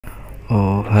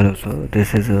Hello sir,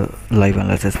 this is a live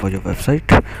analysis for your website,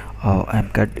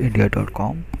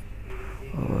 mcatindia.com.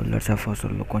 Let's have first a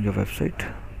look on your website.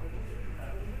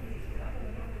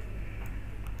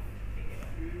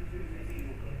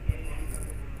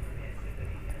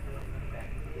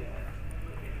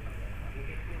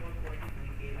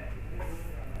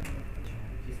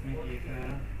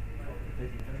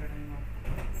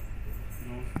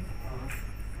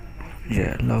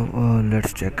 Yeah, now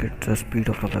let's check it, the speed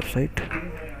of the website.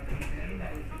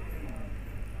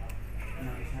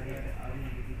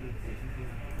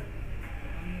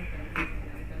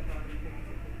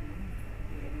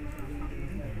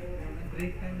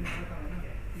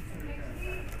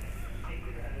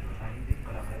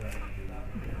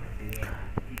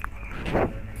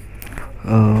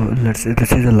 Let's say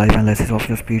this is a live analysis of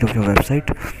the speed of your website,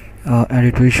 and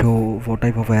it will show what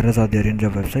type of errors are there in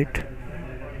your website.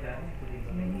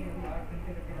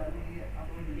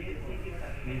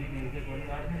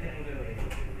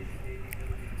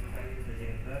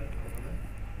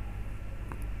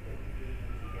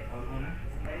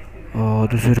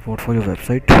 This is a report for your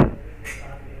website.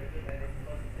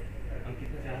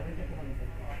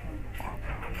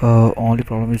 Only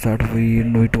problem is that we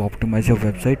need to optimize your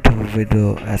website with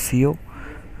SEO.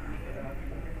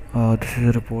 This is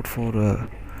a report for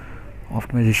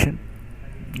optimization,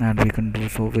 and we can do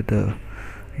so with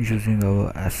using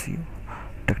our SEO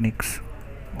techniques,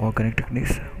 organic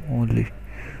techniques only.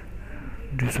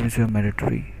 This is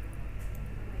mandatory.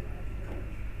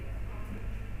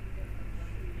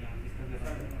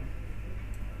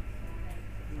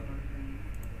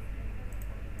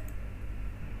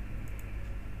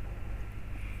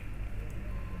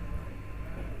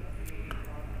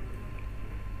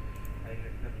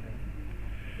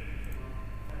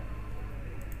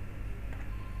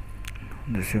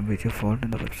 This is a major fault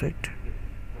in the website.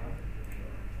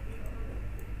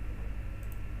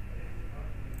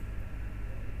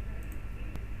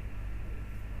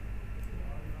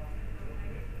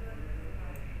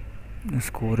 The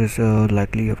score is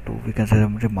likely up to, we can say, a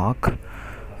remark.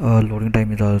 Loading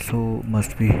time is also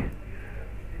must be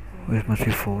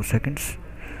 4 seconds,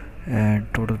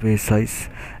 and total page size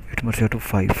it must be up to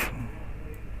 5.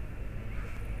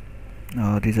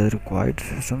 These are required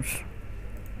systems.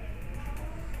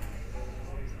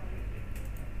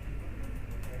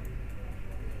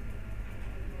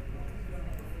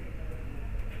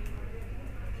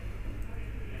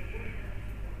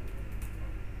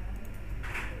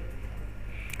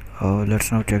 Let's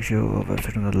now check your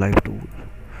website on the live tool.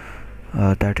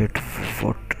 That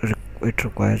what it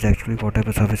requires, actually what type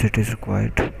of service it is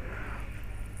required.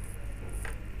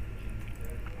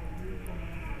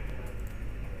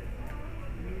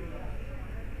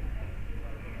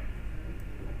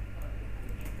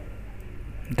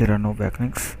 There are no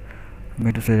backlinks,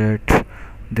 mean to say that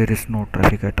there is no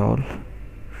traffic at all.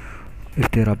 If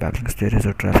there are backlinks, there is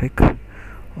a traffic.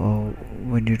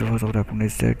 We need to first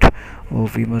recognize that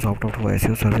we must opt out for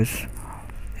SEO service,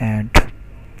 and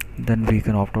then we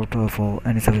can opt out for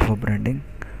any service for branding.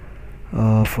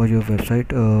 For your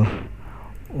website,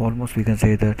 almost we can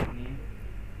say that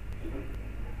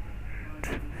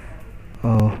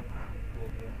uh,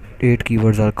 8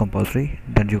 keywords are compulsory,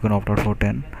 then you can opt out for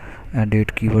 10, and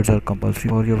 8 keywords are compulsory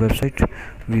for your website.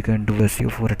 We can do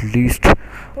SEO for at least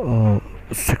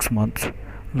 6 months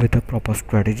with a proper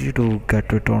strategy to get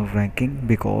it on ranking,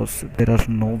 because there are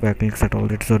no backlinks at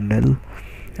all, it's a nil,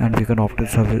 and we can opt in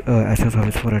SEO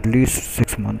service for at least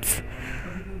 6 months.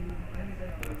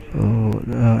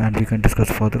 And we can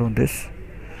discuss further on this.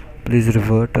 Please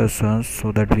revert us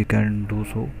so that we can do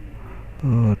so.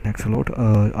 Thanks a lot.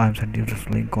 I'm sending you this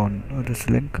link on this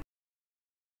link.